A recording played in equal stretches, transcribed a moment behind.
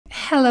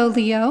Hello,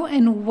 Leo,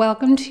 and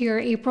welcome to your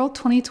April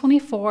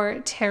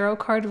 2024 tarot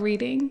card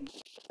reading.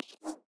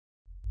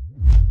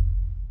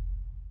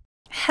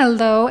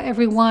 Hello,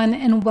 everyone,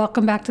 and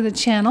welcome back to the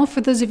channel.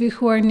 For those of you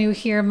who are new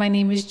here, my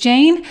name is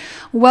Jane.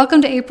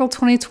 Welcome to April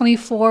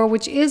 2024,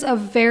 which is a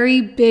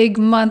very big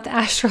month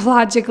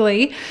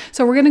astrologically.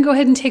 So we're going to go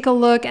ahead and take a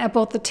look at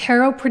both the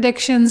tarot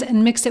predictions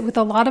and mix it with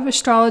a lot of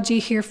astrology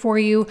here for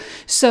you.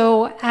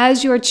 So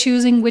as you are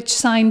choosing which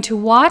sign to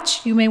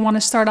watch, you may want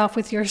to start off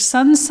with your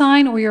sun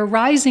sign or your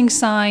rising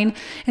sign.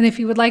 And if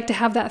you would like to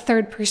have that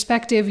third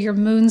perspective, your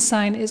moon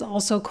sign is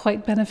also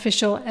quite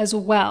beneficial as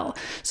well.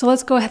 So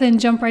let's go ahead and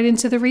jump right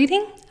into the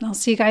reading, and I'll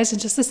see you guys in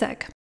just a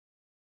sec.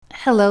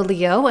 Hello,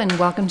 Leo, and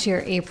welcome to your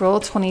April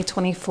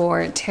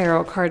 2024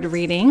 tarot card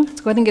reading.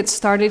 Let's go ahead and get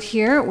started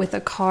here with a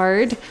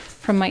card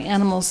from my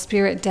Animal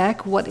Spirit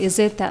deck. What is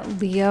it that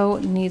Leo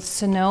needs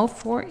to know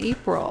for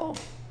April?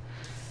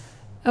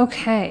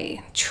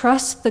 Okay,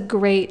 trust the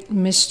great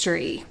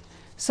mystery.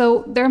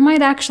 So there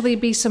might actually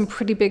be some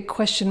pretty big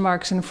question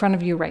marks in front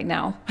of you right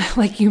now.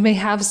 Like you may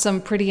have some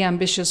pretty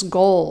ambitious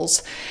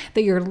goals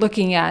that you're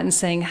looking at and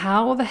saying,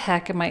 how the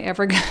heck am I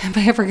ever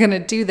going to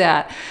do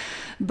that?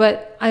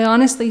 But I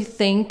honestly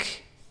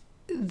think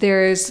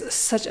there's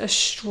such a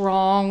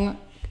strong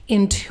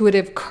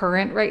intuitive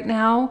current right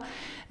now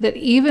that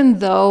even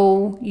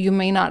though you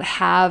may not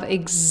have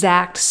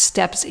exact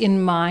steps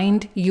in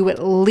mind, you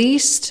at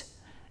least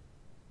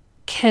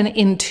can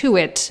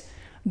intuit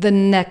the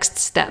next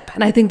step.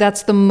 And I think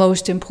that's the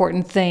most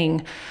important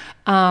thing.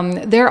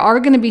 There are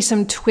going to be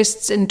some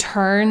twists and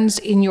turns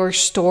in your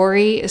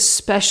story,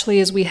 especially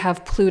as we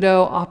have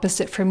Pluto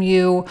opposite from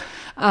you,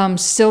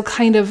 still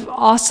kind of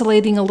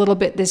oscillating a little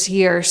bit this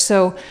year.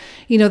 So,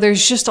 you know,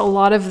 there's just a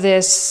lot of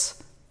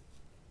this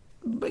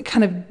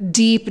kind of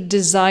deep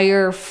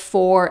desire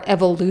for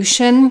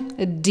evolution,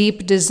 a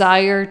deep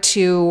desire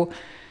to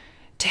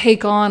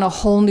take on a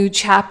whole new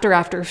chapter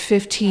after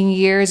 15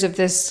 years of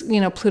this, you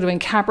know, Pluto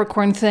and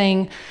Capricorn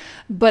thing,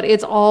 but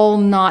it's all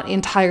not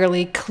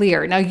entirely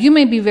clear. Now, you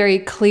may be very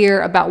clear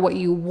about what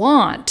you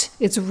want.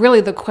 It's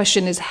really the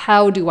question is,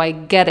 how do I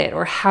get it,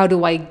 or how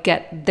do I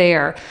get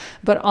there?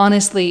 But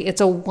honestly,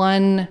 it's a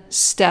one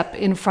step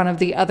in front of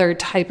the other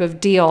type of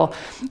deal.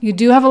 You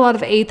do have a lot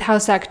of 8th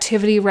house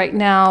activity right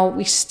now.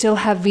 We still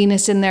have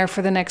Venus in there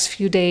for the next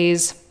few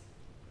days.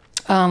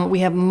 We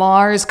have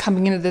Mars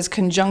coming into this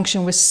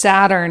conjunction with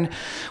Saturn,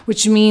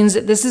 which means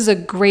that this is a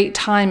great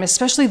time,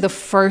 especially the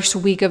first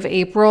week of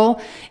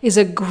April, is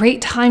a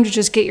great time to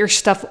just get your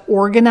stuff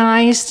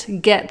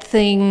organized, get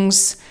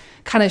things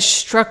kind of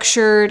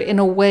structured in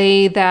a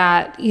way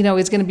that, you know,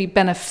 is going to be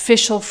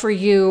beneficial for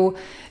you.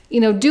 You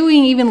know,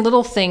 doing even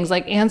little things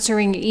like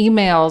answering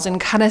emails and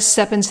kind of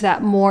step into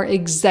that more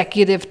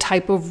executive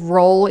type of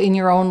role in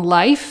your own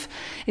life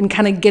and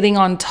kind of getting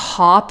on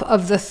top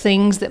of the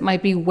things that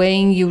might be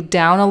weighing you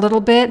down a little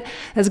bit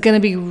is going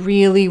to be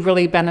really,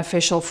 really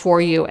beneficial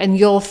for you. And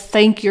you'll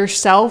thank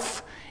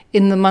yourself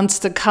in the months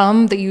to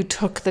come that you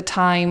took the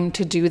time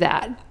to do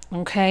that.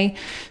 Okay,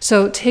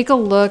 so take a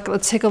look.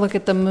 Let's take a look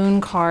at the moon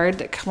card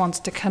that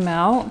wants to come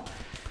out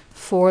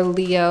for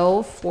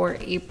Leo for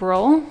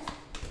April.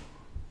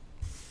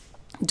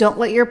 Don't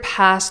let your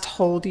past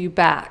hold you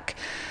back.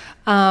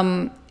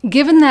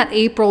 Given that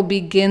April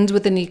begins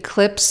with an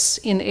eclipse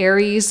in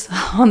Aries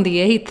on the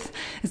 8th,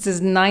 this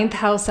is 9th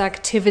house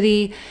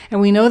activity,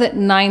 and we know that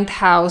 9th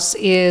house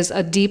is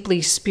a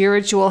deeply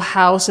spiritual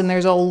house, and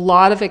there's a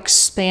lot of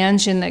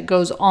expansion that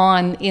goes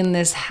on in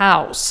this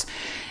house.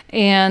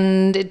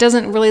 And it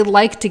doesn't really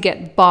like to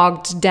get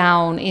bogged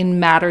down in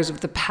matters of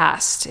the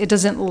past. It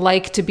doesn't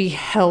like to be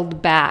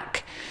held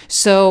back.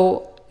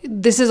 So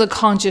this is a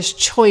conscious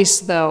choice,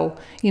 though.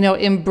 You know,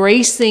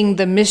 embracing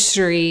the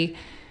mystery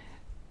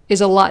is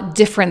a lot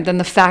different than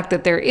the fact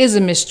that there is a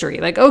mystery.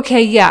 Like,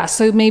 okay, yeah,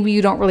 so maybe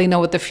you don't really know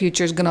what the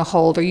future is going to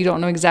hold, or you don't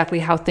know exactly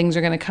how things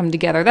are going to come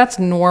together. That's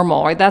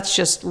normal, right? That's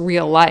just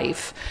real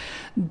life.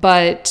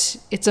 But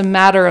it's a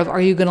matter of, are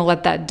you going to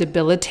let that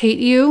debilitate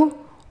you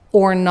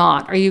or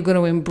not? Are you going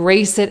to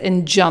embrace it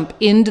and jump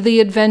into the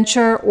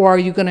adventure, or are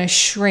you going to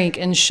shrink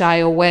and shy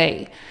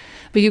away?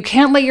 But you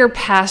can't let your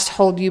past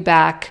hold you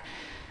back.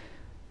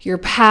 Your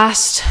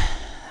past,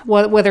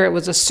 whether it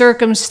was a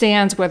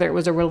circumstance, whether it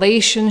was a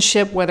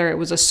relationship, whether it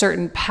was a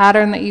certain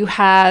pattern that you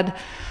had,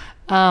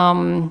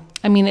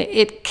 I mean,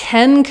 it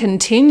can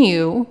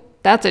continue.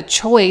 That's a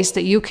choice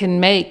that you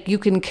can make. You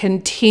can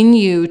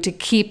continue to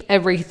keep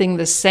everything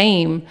the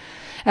same.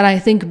 And I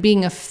think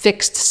being a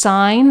fixed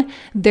sign,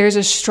 there's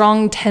a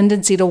strong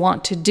tendency to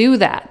want to do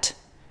that,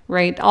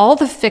 right? All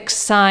the fixed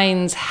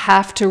signs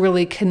have to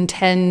really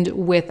contend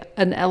with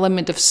an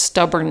element of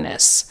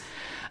stubbornness.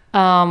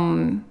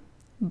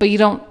 But you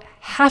don't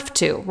have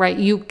to, right?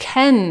 You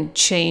can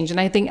change. And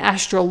I think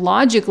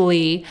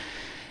astrologically,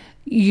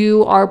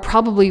 you are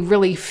probably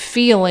really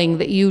feeling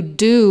that you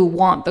do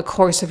want the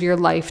course of your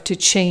life to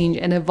change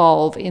and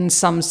evolve in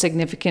some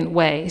significant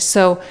way.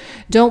 So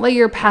don't let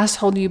your past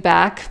hold you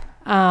back.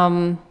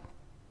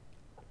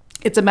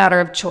 It's a matter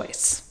of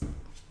choice.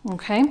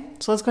 Okay,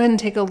 so let's go ahead and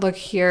take a look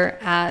here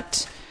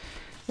at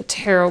the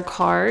tarot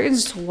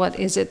cards. What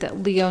is it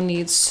that Leo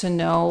needs to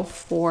know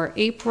for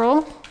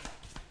April?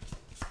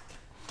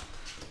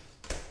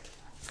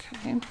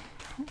 Okay.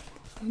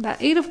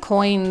 That Eight of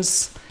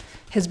Coins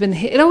has been,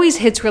 it always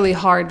hits really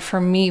hard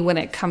for me when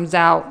it comes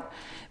out,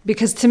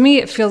 because to me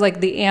it feels like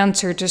the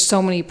answer to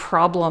so many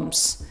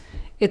problems.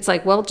 It's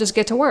like, well, just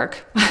get to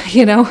work,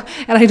 you know?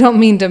 And I don't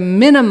mean to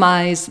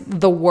minimize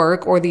the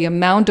work or the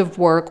amount of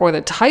work or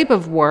the type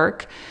of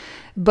work,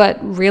 but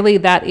really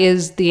that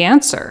is the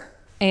answer.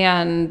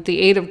 And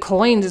the Eight of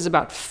Coins is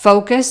about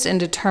focus and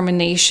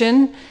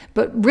determination.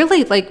 But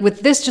really, like with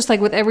this, just like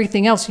with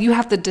everything else, you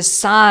have to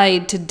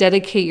decide to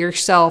dedicate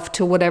yourself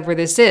to whatever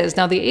this is.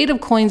 Now, the Eight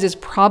of Coins is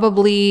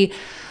probably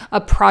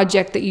a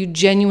project that you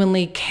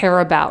genuinely care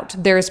about.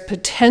 There's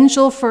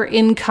potential for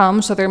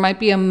income, so there might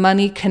be a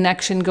money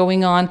connection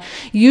going on.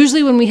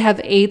 Usually when we have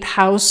 8th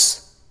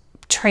house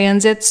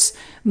transits,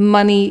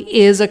 money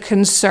is a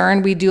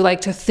concern. We do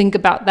like to think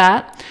about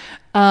that.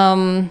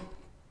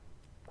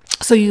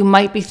 So you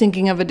might be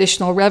thinking of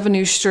additional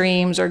revenue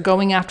streams or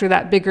going after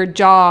that bigger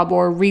job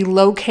or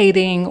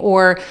relocating,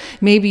 or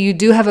maybe you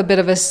do have a bit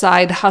of a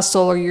side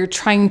hustle or you're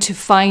trying to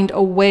find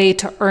a way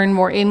to earn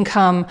more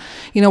income,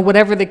 you know,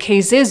 whatever the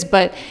case is,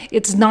 but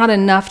it's not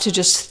enough to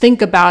just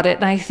think about it.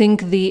 And I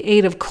think the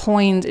Eight of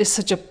Coins is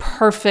such a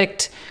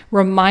perfect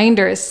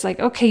reminder. It's like,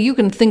 okay, you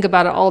can think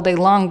about it all day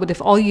long, but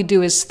if all you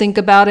do is think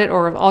about it,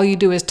 or if all you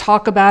do is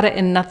talk about it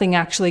and nothing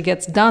actually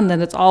gets done,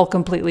 then it's all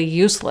completely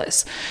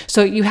useless.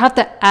 So you have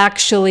to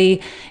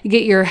actually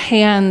get your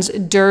hands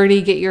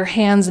dirty, get your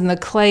hands in the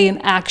clay and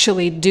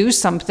actually do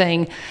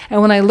something.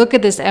 And when I look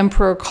at this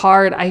Emperor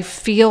card, I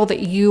feel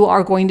that you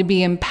are going to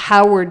be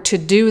empowered to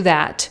do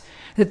that,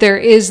 that there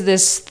is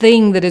this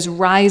thing that is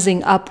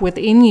rising up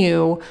within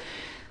you,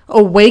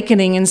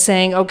 awakening and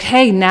saying,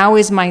 okay, now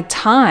is my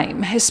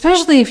time.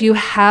 Especially if you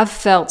have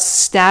felt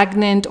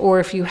stagnant or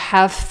if you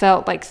have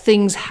felt like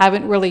things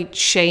haven't really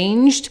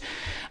changed.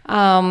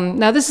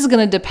 Now, this is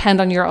going to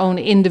depend on your own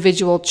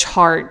individual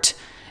chart.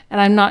 And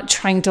I'm not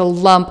trying to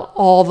lump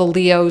all the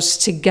Leos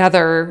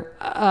together.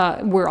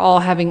 We're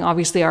all having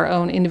obviously our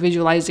own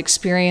individualized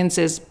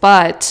experiences.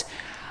 But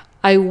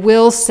I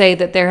will say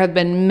that there have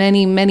been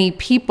many, many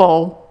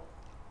people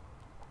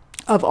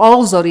of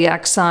all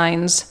zodiac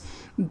signs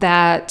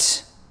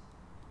that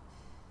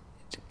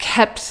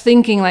kept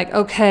thinking like,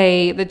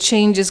 okay, the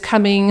change is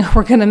coming,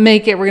 we're going to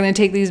make it, we're going to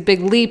take these big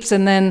leaps.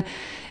 And then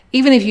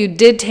even if you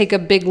did take a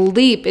big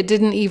leap, it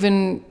didn't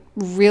even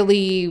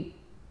really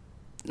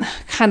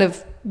kind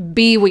of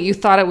be what you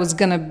thought it was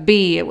going to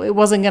be. It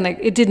wasn't going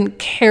to, it didn't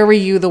carry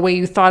you the way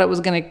you thought it was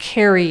going to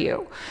carry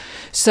you.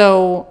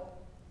 So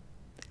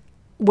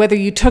whether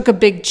you took a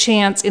big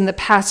chance in the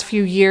past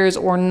few years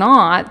or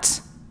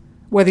not,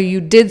 whether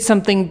you did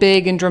something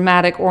big and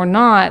dramatic or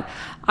not,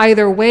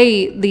 either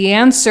way, the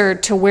answer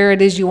to where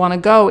it is you want to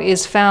go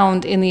is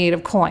found in the Eight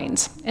of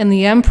Coins. And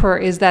the Emperor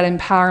is that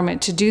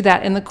empowerment to do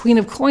that. And the Queen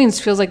of Coins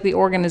feels like the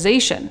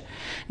organization.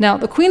 Now,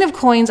 the Queen of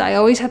Coins, I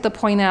always have to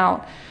point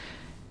out,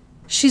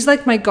 she's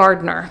like my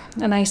gardener.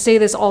 And I say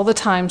this all the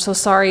time, so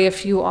sorry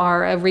if you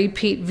are a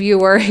repeat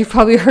viewer. You've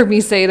probably heard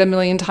me say it a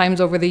million times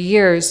over the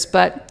years,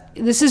 but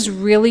this is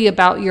really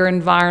about your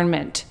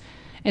environment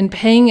and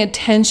paying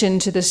attention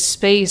to the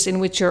space in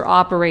which you're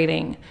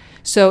operating.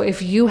 So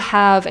if you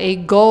have a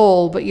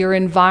goal, but your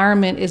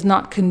environment is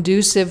not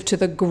conducive to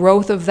the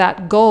growth of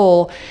that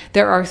goal,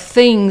 there are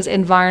things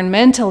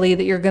environmentally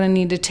that you're going to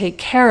need to take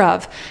care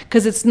of,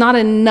 because it's not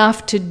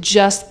enough to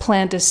just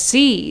plant a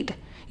seed.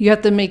 You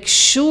have to make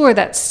sure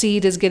that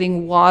seed is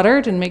getting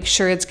watered and make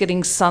sure it's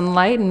getting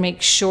sunlight and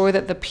make sure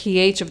that the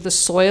pH of the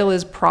soil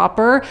is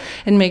proper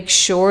and make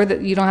sure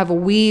that you don't have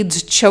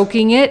weeds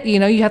choking it. You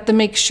know, you have to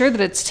make sure that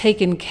it's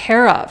taken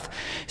care of.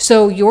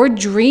 So your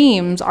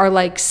dreams are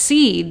like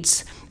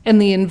seeds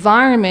and the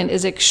environment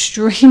is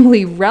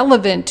extremely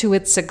relevant to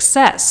its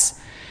success.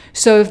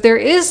 So if there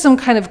is some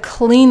kind of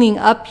cleaning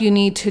up you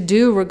need to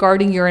do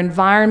regarding your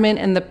environment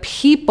and the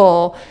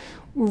people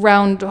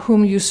around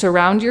whom you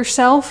surround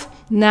yourself,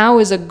 now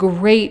is a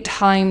great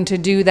time to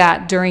do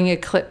that during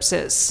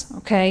eclipses,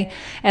 okay?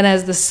 And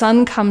as the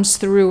sun comes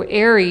through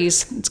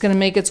Aries, it's going to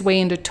make its way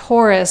into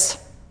Taurus.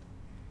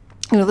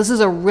 You know, this is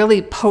a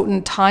really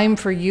potent time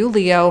for you,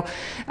 Leo,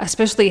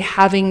 especially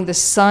having the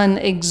sun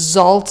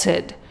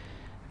exalted.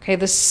 Okay,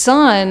 the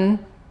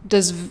sun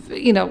does,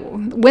 you know,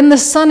 when the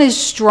sun is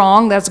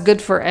strong, that's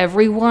good for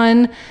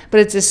everyone, but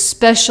it's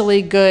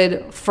especially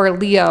good for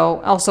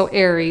Leo, also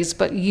Aries,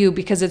 but you,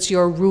 because it's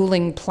your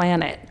ruling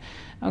planet.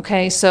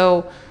 Okay,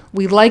 so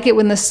we like it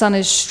when the sun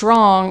is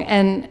strong,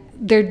 and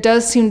there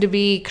does seem to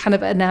be kind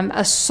of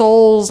a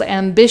soul's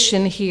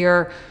ambition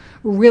here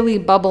really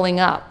bubbling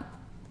up.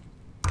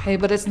 Okay,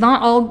 but it's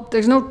not all,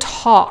 there's no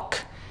talk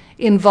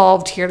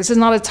involved here. This is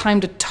not a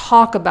time to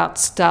talk about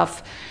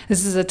stuff.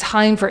 This is a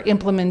time for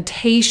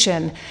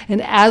implementation.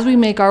 And as we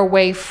make our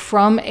way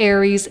from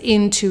Aries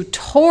into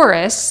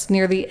Taurus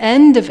near the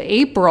end of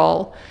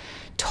April,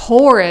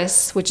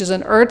 Taurus, which is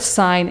an earth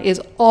sign,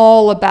 is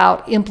all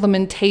about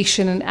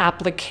implementation and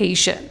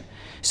application.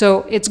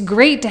 So it's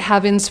great to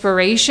have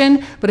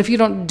inspiration, but if you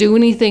don't do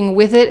anything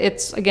with it,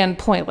 it's, again,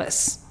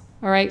 pointless.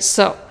 All right,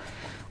 so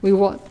we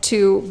want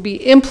to be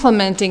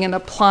implementing and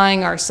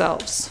applying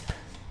ourselves.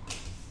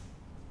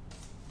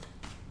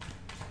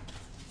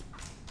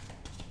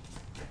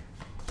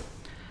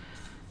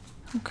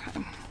 Okay.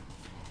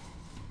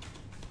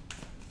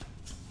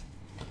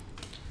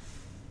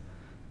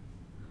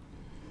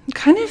 I'm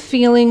kind of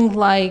feeling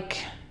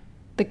like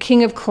the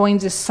King of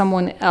Coins is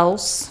someone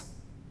else.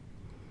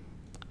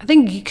 I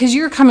think because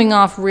you're coming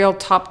off real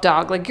top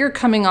dog, like you're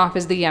coming off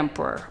as the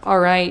Emperor, all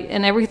right?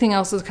 And everything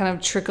else is kind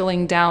of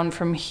trickling down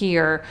from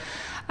here.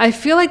 I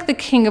feel like the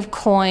King of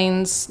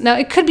Coins, now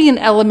it could be an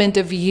element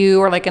of you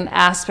or like an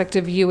aspect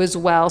of you as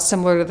well,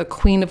 similar to the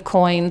Queen of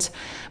Coins,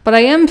 but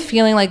I am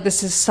feeling like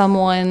this is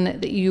someone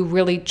that you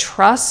really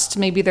trust.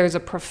 Maybe there's a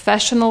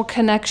professional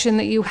connection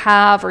that you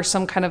have or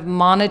some kind of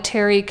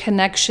monetary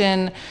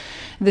connection.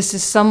 This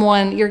is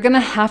someone, you're going to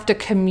have to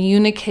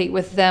communicate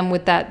with them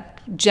with that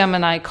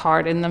Gemini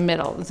card in the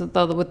middle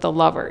with the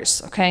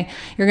Lovers, okay?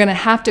 You're going to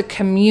have to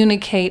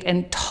communicate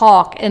and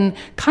talk and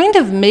kind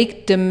of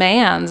make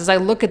demands. As I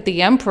look at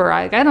the Emperor,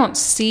 I don't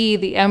see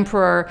the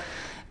Emperor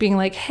being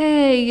like,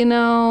 hey, you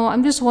know,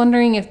 I'm just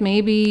wondering if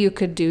maybe you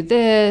could do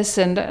this.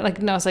 And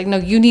like, no, it's like, no,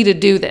 you need to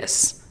do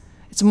this.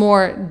 It's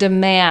more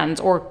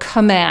demands or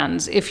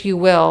commands, if you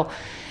will.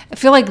 I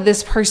feel like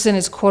this person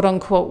is quote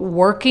unquote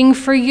working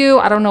for you.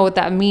 I don't know what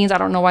that means. I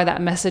don't know why that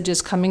message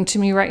is coming to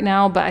me right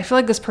now, but I feel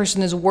like this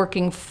person is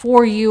working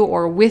for you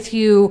or with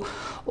you,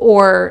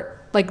 or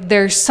like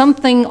there's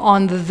something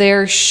on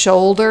their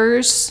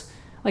shoulders,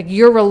 like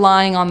you're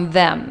relying on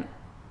them,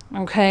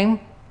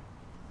 okay?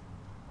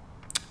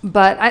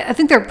 But I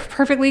think they're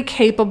perfectly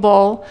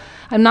capable.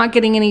 I'm not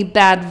getting any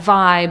bad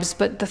vibes,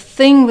 but the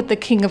thing with the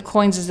King of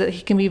Coins is that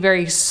he can be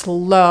very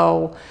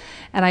slow.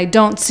 And I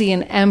don't see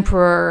an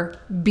Emperor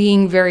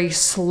being very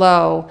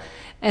slow.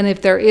 And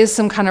if there is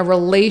some kind of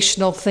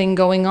relational thing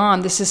going on,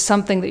 this is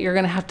something that you're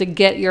going to have to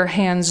get your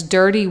hands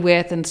dirty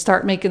with and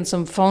start making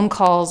some phone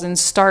calls and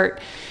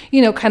start,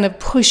 you know, kind of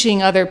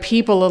pushing other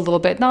people a little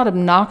bit. Not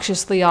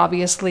obnoxiously,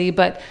 obviously,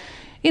 but,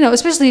 you know,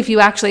 especially if you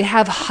actually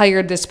have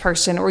hired this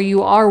person or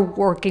you are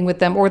working with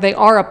them or they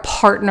are a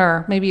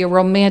partner, maybe a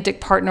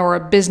romantic partner or a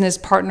business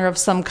partner of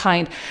some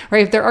kind,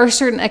 right? If there are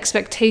certain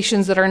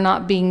expectations that are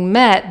not being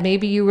met,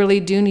 maybe you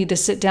really do need to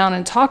sit down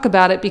and talk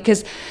about it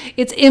because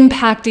it's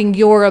impacting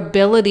your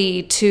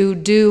ability to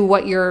do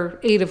what your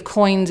Eight of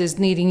Coins is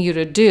needing you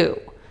to do.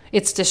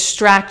 It's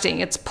distracting.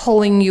 It's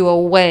pulling you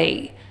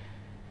away.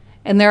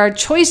 And there are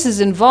choices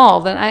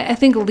involved. And I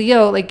think,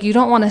 Leo, like you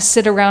don't want to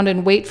sit around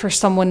and wait for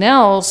someone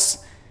else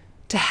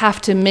to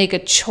have to make a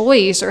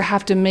choice or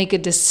have to make a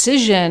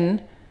decision,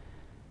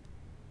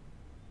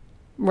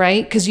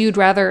 right? Because you'd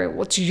rather,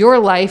 what's your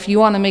life? You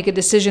want to make a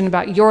decision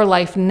about your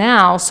life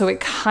now. So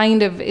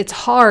it's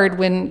hard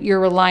when you're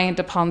reliant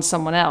upon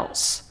someone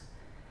else.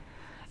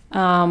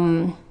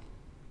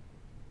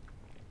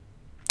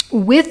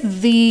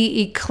 With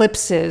the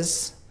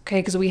eclipses, okay,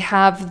 because we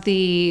have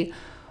the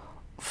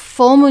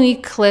full moon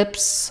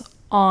eclipse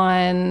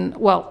on,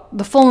 well,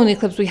 the full moon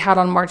eclipse we had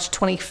on March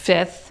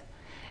 25th.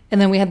 And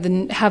then we have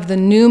the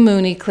new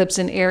moon eclipse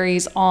in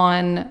Aries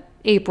on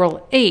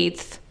April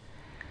 8th.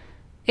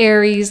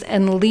 Aries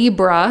and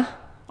Libra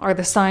are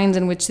the signs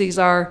in which these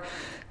are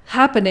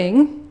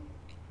happening.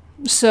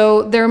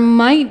 So there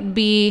might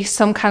be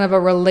some kind of a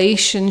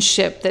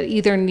relationship that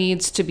either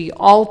needs to be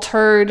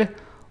altered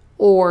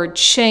or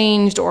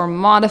changed or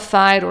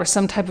modified, or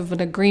some type of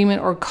an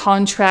agreement or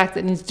contract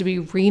that needs to be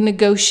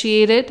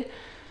renegotiated.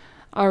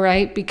 All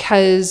right,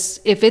 because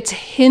if it's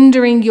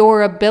hindering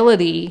your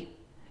ability,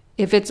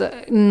 if it's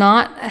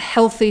not a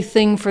healthy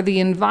thing for the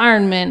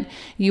environment,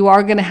 you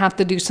are going to have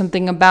to do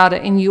something about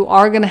it. And you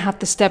are going to have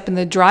to step in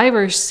the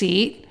driver's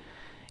seat,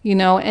 you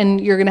know,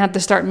 and you're going to have to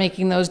start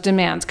making those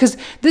demands. Because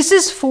this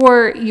is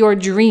for your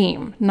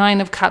dream,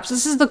 Nine of Cups.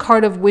 This is the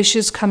card of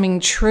wishes coming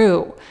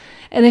true.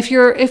 And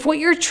if what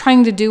you're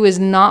trying to do is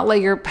not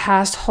let your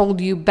past hold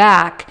you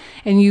back,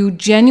 and you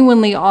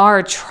genuinely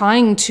are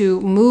trying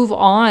to move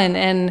on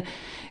and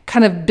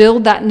kind of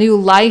build that new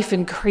life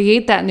and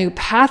create that new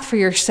path for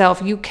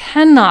yourself, you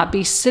cannot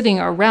be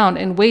sitting around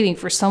and waiting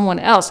for someone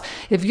else.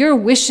 If your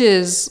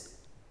wishes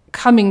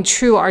coming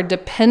true are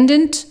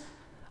dependent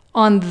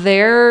on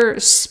their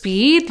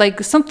speed,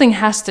 like something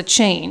has to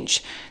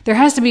change. There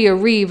has to be a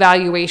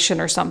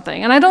reevaluation or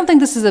something. And I don't think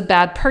this is a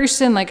bad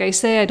person. Like I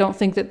say, I don't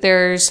think that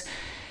there's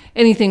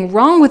anything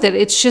wrong with it.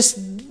 It's just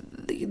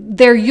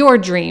they're your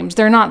dreams.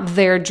 They're not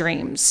their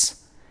dreams.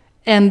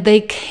 And they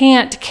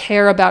can't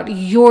care about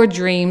your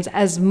dreams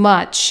as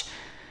much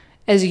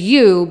as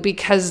you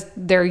because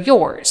they're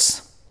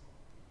yours.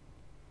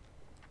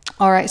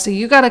 All right, so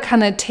you got to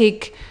kind of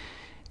take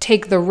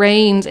the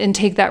reins and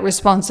take that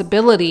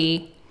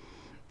responsibility.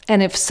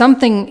 And if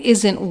something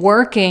isn't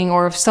working,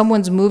 or if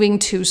someone's moving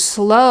too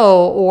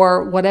slow,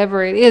 or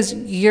whatever it is,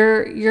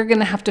 you're going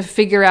to have to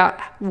figure out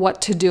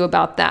what to do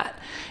about that.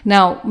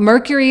 Now,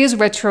 Mercury is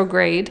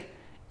retrograde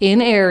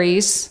in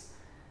Aries.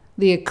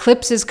 The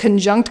eclipse is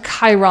conjunct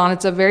Chiron.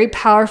 It's a very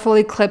powerful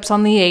eclipse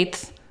on the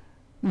 8th.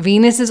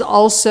 Venus is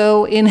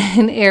also in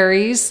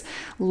Aries,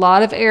 a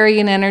lot of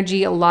Arian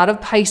energy, a lot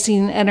of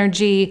Piscean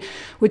energy,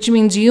 which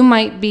means you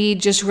might be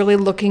just really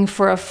looking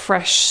for a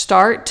fresh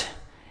start,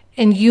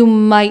 and you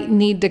might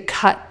need to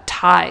cut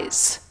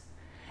ties.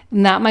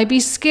 And that might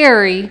be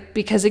scary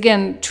because,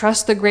 again,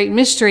 trust the great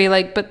mystery,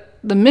 but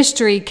the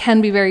mystery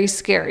can be very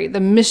scary. The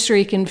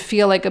mystery can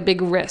feel like a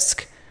big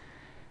risk,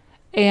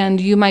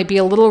 and you might be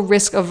a little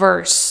risk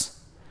averse.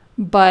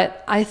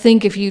 But I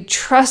think if you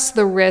trust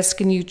the risk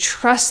and you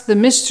trust the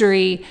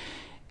mystery,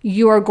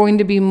 you are going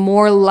to be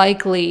more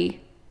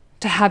likely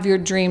to have your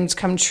dreams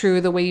come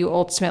true the way you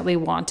ultimately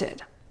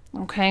wanted.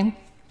 Okay?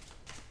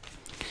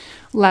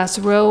 Last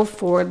row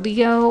for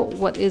Leo.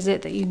 What is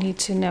it that you need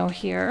to know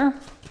here?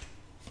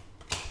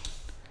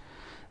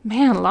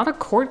 Man, a lot of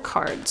court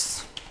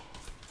cards.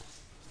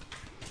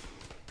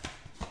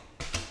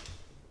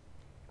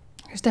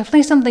 There's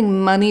definitely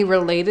something money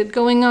related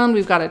going on.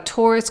 We've got a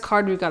Taurus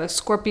card, we've got a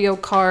Scorpio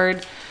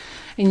card,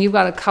 and you've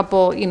got a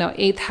couple,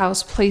 8th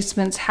house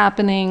placements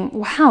happening.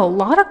 Wow, a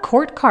lot of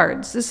court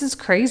cards. This is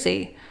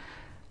crazy.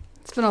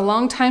 It's been a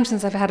long time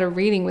since I've had a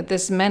reading with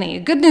this many.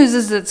 Good news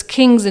is it's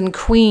kings and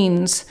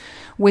queens,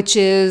 which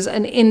is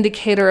an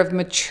indicator of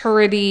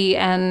maturity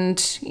and,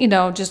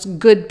 just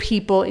good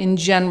people in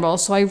general.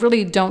 So I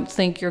really don't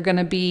think you're going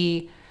to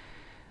be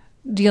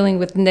dealing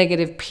with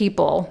negative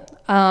people.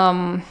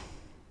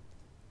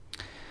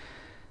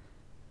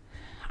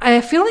 I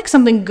feel like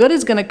something good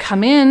is going to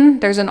come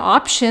in. There's an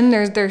option.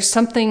 There's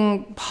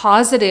something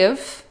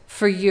positive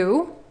for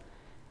you.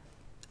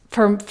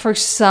 For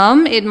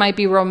some, it might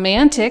be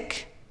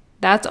romantic.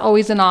 That's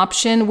always an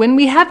option. When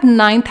we have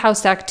 9th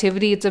house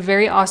activity, it's a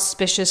very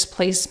auspicious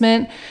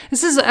placement.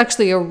 This is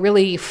actually a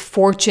really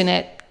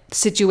fortunate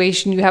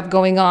situation you have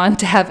going on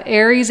to have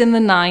Aries in the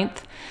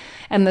 9th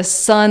and the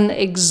sun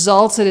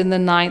exalted in the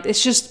 9th.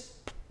 It's just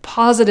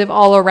positive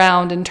all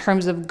around in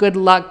terms of good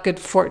luck, good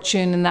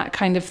fortune, and that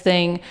kind of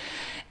thing.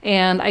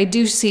 And I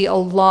do see a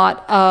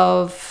lot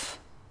of,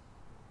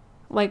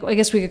 I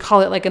guess we could call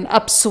it like an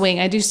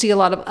upswing. I do see a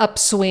lot of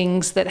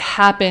upswings that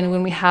happen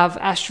when we have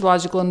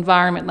astrological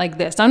environment like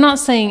this. I'm not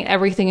saying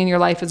everything in your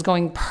life is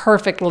going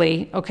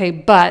perfectly, okay,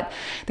 but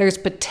there's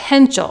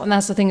potential. And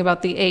that's the thing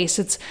about the ace.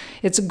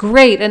 It's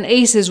great. An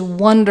ace is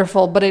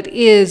wonderful, but it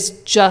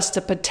is just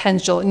a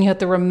potential. And you have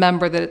to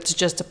remember that it's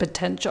just a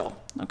potential,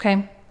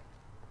 okay?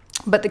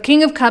 But the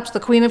King of Cups, the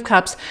Queen of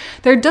Cups,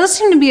 there does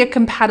seem to be a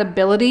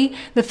compatibility.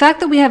 The fact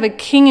that we have a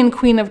King and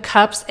Queen of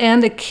Cups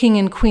and a King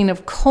and Queen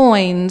of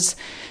Coins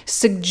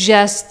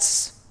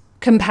suggests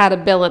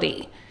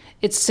compatibility.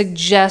 It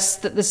suggests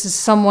that this is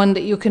someone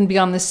that you can be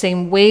on the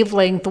same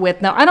wavelength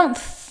with. Now, I don't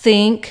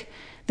think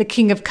the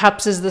King of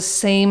Cups is the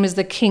same as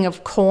the King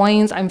of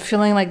Coins. I'm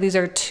feeling like these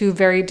are two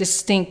very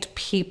distinct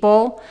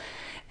people.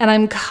 And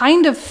I'm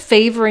kind of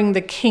favoring the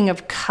King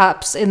of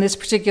Cups in this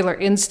particular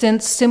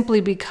instance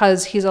simply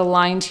because he's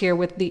aligned here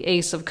with the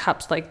Ace of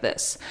Cups like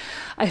this.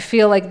 I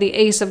feel like the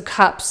Ace of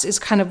Cups is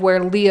kind of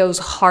where Leo's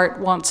heart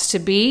wants to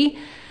be.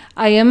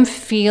 I am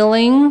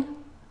feeling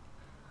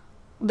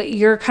that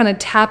you're kind of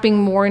tapping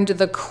more into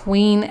the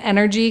Queen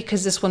energy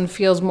because this one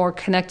feels more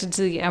connected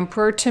to the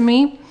Emperor to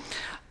me.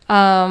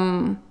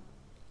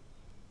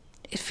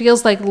 It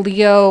feels like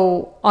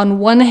Leo, on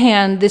one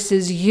hand, this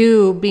is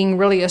you being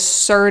really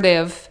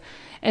assertive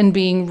and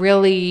being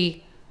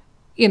really,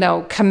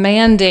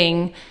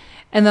 commanding.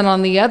 And then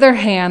on the other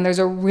hand, there's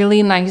a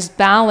really nice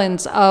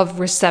balance of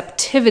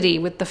receptivity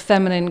with the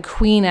feminine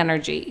queen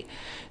energy.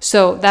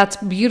 So that's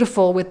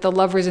beautiful with the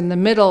lovers in the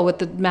middle, with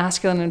the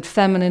masculine and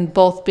feminine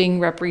both being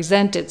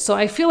represented. So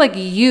I feel like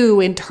you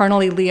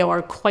internally, Leo,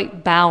 are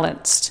quite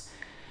balanced,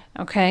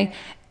 okay?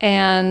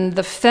 And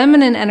the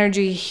feminine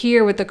energy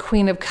here with the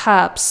Queen of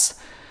Cups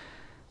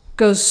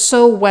goes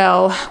so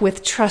well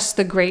with Trust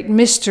the Great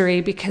Mystery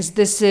because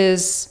this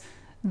is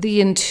the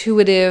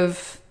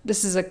intuitive,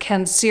 this is a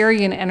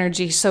Cancerian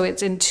energy. So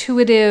it's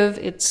intuitive,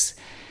 it's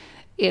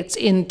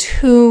in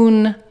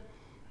tune,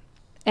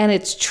 and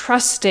it's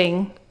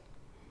trusting,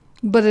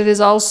 but it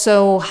is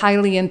also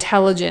highly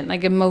intelligent,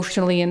 like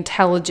emotionally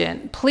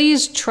intelligent.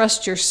 Please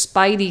trust your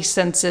spidey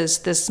senses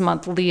this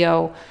month,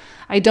 Leo.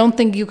 I don't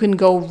think you can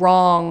go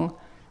wrong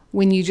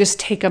when you just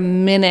take a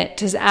minute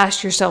to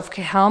ask yourself,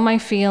 okay, how am I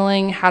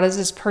feeling? How does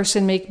this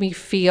person make me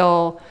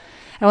feel?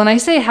 And when I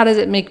say, how does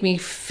it make me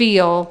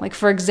feel? Like,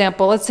 for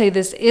example, let's say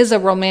this is a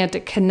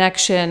romantic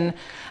connection.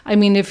 I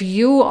mean, if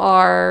you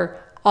are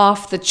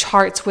off the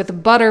charts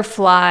with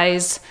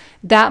butterflies,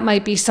 that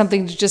might be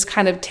something to just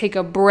kind of take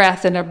a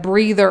breath and a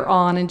breather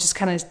on and just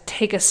kind of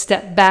take a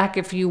step back,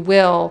 if you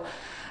will.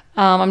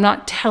 I'm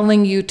not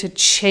telling you to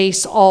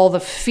chase all the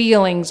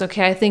feelings,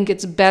 okay? I think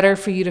it's better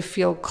for you to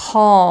feel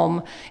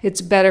calm. It's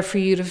better for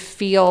you to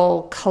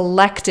feel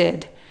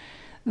collected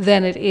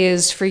than it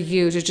is for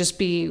you to just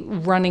be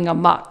running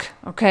amok,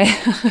 okay?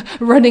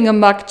 Running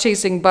amok,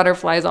 chasing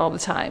butterflies all the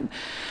time.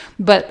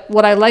 But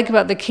what I like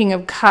about the King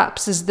of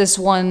Cups is this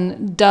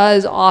one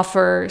does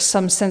offer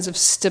some sense of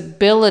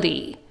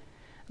stability,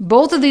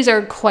 Both of these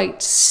are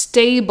quite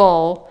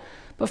stable,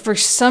 but for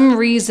some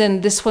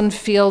reason, this one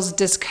feels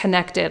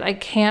disconnected. I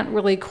can't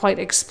really quite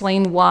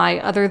explain why,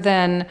 other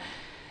than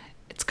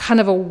it's kind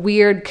of a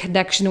weird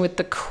connection with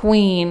the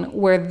Queen,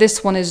 where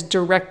this one is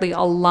directly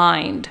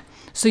aligned.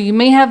 So you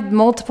may have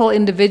multiple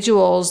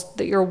individuals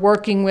that you're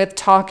working with,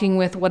 talking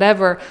with,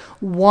 whatever.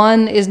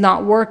 One is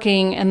not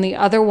working and the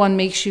other one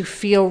makes you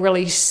feel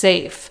really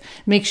safe,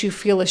 makes you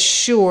feel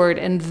assured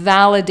and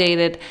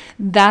validated.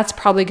 That's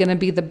probably going to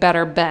be the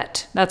better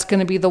bet. That's going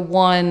to be the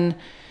one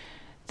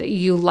that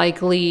you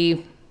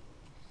likely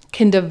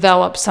can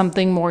develop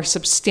something more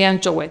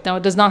substantial with. Now,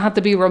 it does not have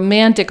to be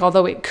romantic,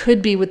 although it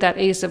could be with that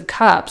Ace of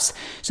Cups.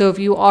 So if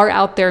you are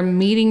out there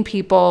meeting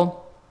people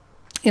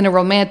in a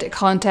romantic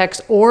context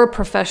or a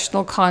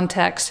professional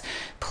context,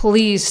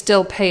 please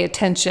still pay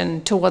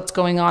attention to what's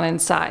going on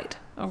inside,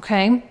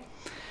 okay?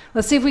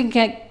 Let's see if we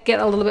can get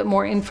a little bit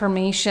more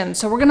information.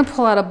 So we're gonna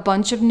pull out a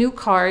bunch of new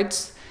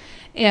cards.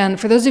 And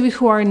for those of you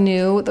who are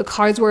new, the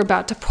cards we're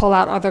about to pull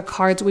out are the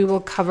cards we will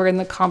cover in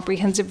the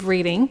comprehensive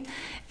reading.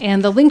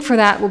 And the link for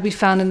that will be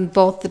found in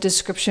both the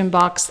description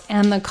box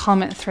and the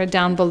comment thread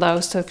down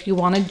below. So if you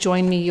want to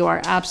join me, you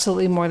are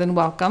absolutely more than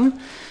welcome.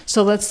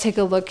 So let's take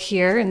a look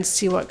here and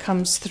see what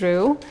comes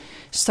through.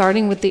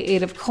 Starting with the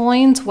 8 of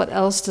Coins, what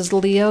else does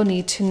Leo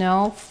need to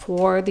know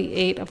for the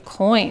 8 of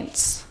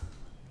Coins?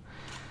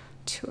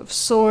 2 of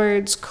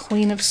Swords,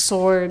 Queen of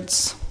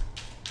Swords,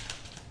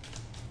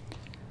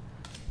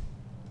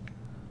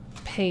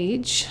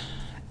 Page,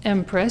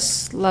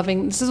 Empress,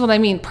 loving. This is what I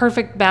mean,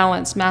 perfect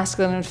balance,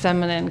 masculine and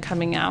feminine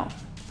coming out.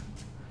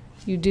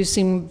 You do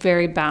seem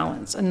very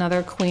balanced.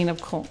 Another Queen of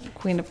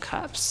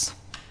Cups.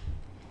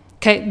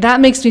 Okay,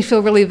 that makes me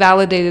feel really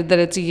validated that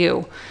it's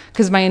you,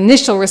 because my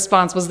initial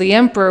response was the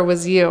Emperor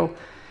was you.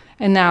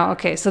 And now,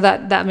 okay, so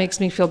that makes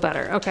me feel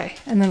better. Okay,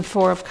 and then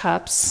 4 of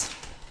Cups.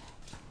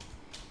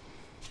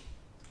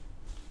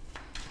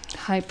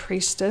 High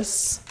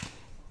Priestess.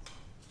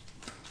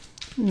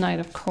 Knight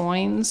of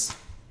Coins.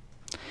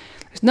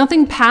 There's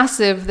nothing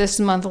passive this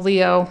month,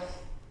 Leo.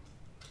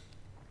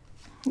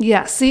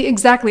 Yeah, see,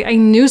 exactly. I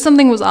knew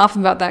something was off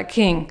about that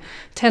King.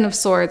 10 of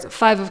Swords,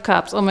 5 of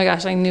Cups. Oh my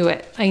gosh, I knew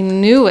it. I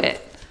knew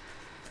it.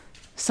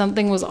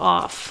 Something was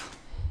off.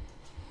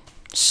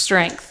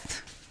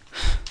 Strength.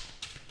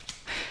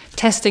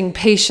 Testing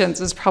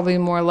patience is probably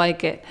more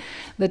like it.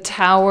 The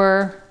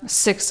Tower,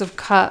 6 of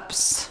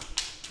Cups.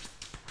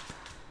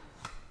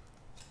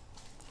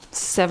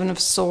 7 of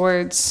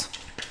Swords.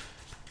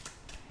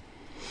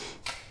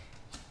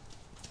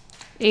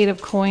 8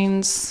 of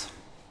Coins,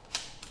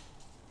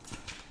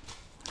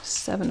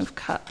 7 of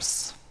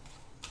Cups,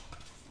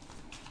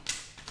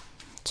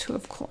 2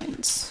 of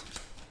Coins,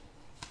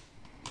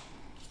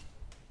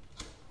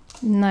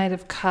 Knight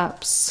of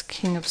Cups,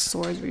 King of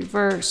Swords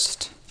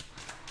reversed,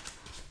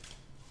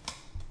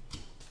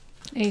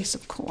 Ace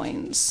of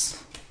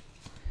Coins,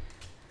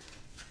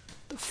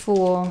 the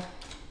Fool,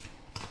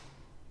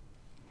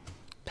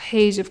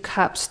 Page of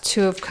Cups,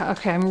 2 of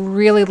Cups. Okay, I'm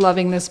really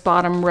loving this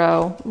bottom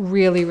row,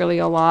 really, really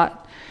a lot.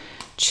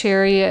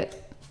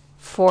 Chariot,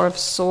 4 of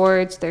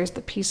Swords, there's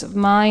the Peace of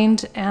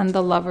Mind, and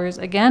the Lovers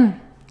again.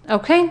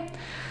 Okay.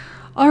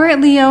 All right,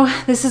 Leo,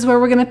 this is where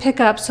we're going to pick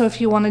up. So if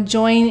you want to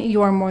join,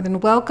 you are more than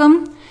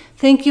welcome.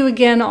 Thank you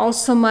again all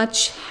so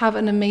much. Have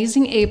an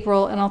amazing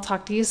April, and I'll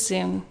talk to you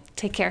soon.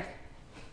 Take care.